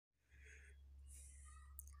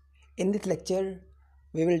In this lecture,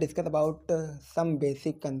 we will discuss about some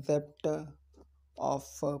basic concept of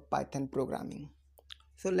Python programming.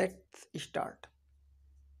 So let's start.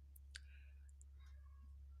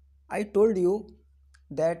 I told you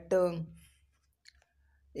that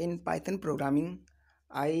in Python programming,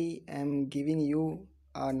 I am giving you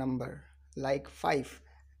a number like 5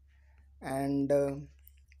 and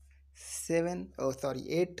 7, oh sorry,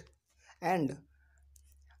 8, and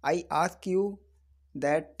I ask you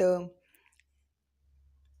that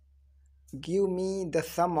give me the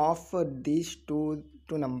sum of these two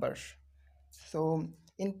numbers. So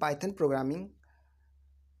in Python programming,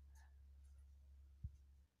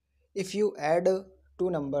 if you add two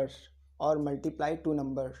numbers or multiply two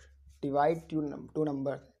numbers, divide two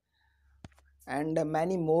numbers, and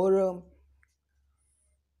many more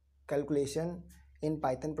calculation in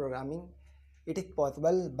Python programming, it is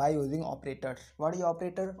possible by using operators. What is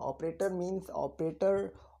operator? Operator means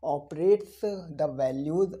operator operates the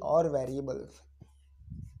values or variables.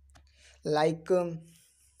 Like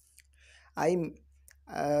I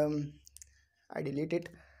um, I delete it.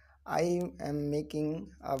 I am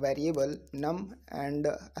making a variable num and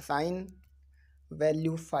assign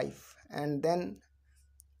value 5, and then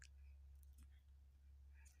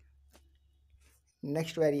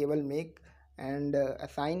next variable make and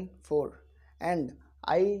assign 4, and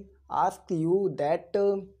I ask you that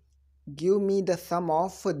give me the sum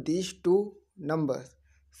of these two numbers.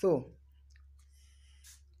 So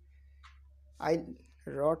I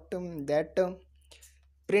wrote that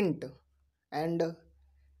print, and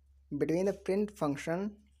between the print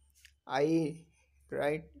function I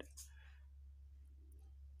write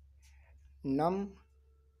num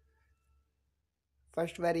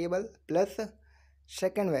first variable plus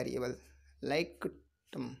second variable like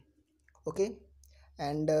okay,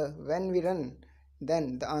 and when we run,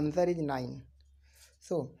 then the answer is 9.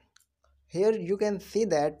 So here you can see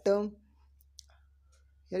that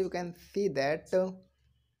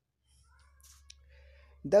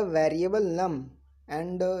the variable num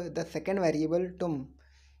and the second variable tum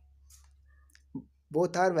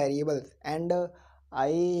both are variables, and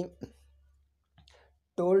I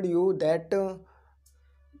told you that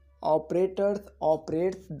operators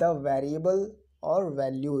operates the variable or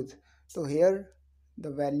values. So here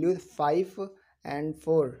the values 5 and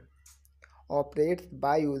 4 operates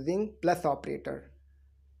by using plus operator,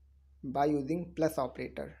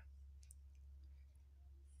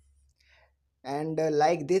 and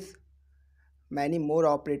like this many more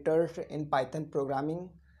operators in Python programming,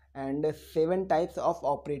 and 7 types of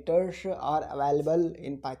operators are available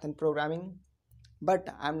in Python programming. But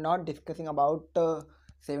I'm not discussing about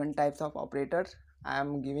 7 types of operators. I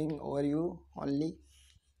am giving overview only.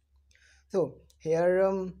 So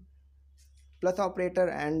here plus operator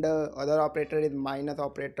and other operator is minus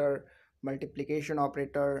operator, multiplication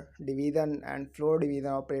operator, division and floor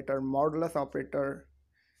division operator, modulus operator.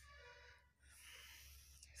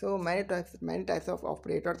 So many types of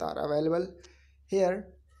operators are available. Here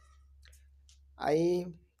I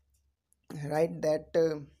write that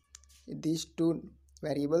these two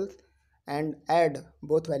variables and add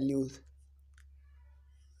both values.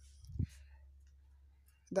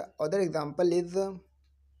 The other example is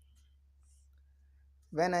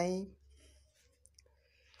when I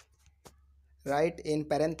write in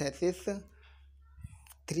parenthesis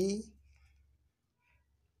 3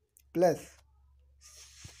 plus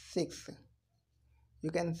 6,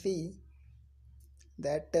 you can see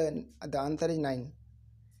that the answer is 9.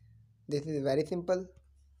 This is very simple.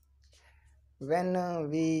 When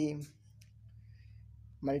we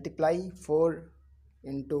multiply 4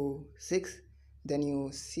 into 6, then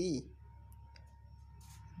you see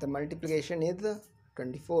the multiplication is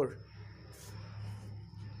 24.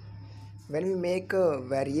 When we make a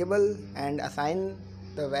variable and assign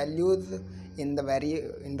the values in the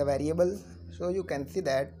variable, so you can see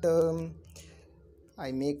that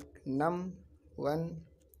I make num1,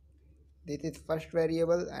 this is first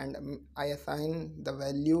variable, and I assign the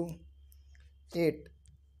value 8,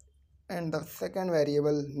 and the second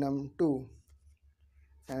variable num2,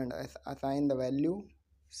 and I assign the value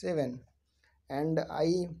 7, and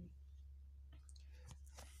I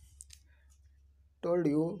told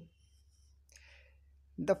you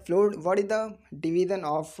the float. What is the division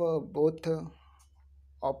of both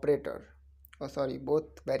operator, oh sorry,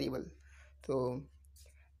 both variable? So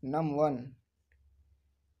num1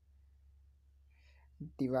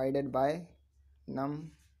 divided by num2.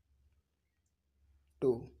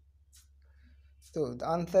 So the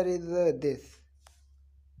answer is this.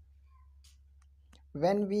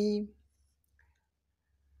 When we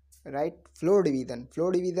write floor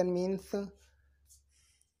division means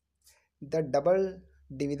The double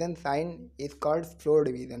division sign is called floor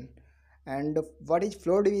division. And what is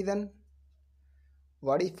floor division?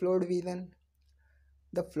 What is floor division?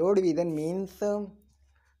 The floor division means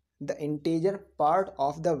the integer part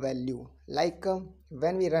of the value. Like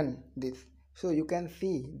when we run this, so you can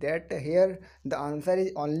see that here the answer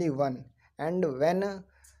is only 1, and when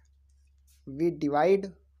we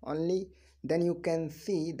divide only, then you can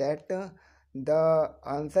see that the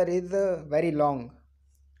answer is very long,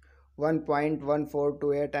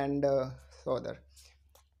 1.1428 and so other.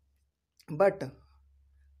 But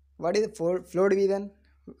what is floor division?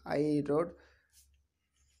 I wrote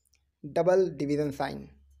double division sign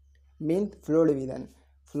means floor division.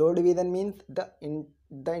 Floor division means the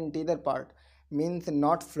integer part, means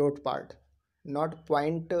not float part, not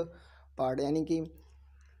point part, यानी कि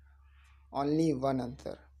only one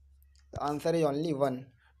answer. The answer is only one,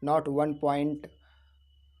 not 1 point,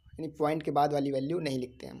 यानी point के बाद वाली value नहीं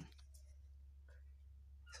लिखते हम.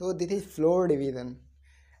 So this is floor division.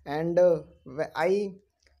 And I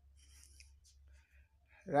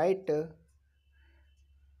write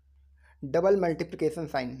double multiplication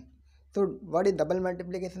sign. So what is double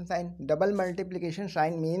multiplication sign? Double multiplication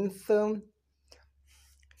sign means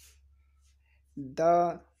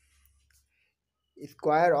the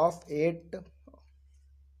square of 8,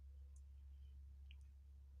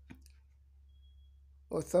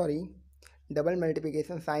 oh sorry, double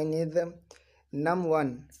multiplication sign is num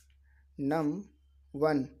 1 num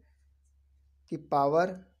 1 की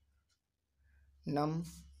power num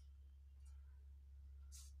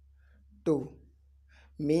 2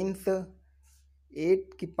 means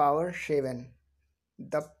 8 की power 7.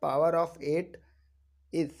 The power of 8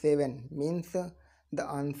 is 7, means the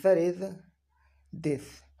answer is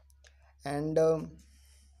this. And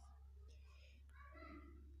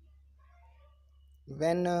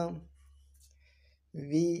when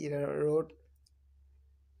we wrote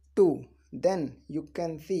 2, then you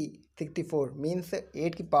can see 64 means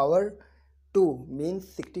 8 की power 2 means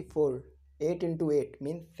 64. 8 into 8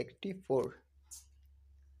 means 64.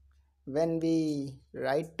 When we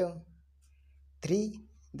write 3,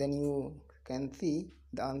 then you can see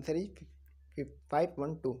the answer is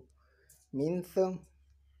 512, means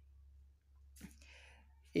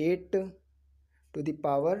 8 to the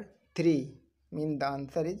power 3, means the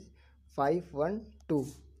answer is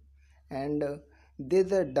 512. And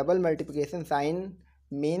this double multiplication sign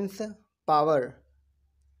means power.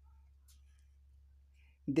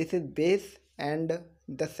 This is base and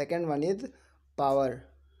the second one is power.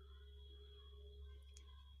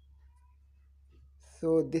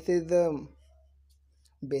 So this is the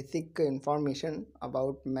basic information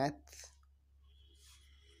about maths.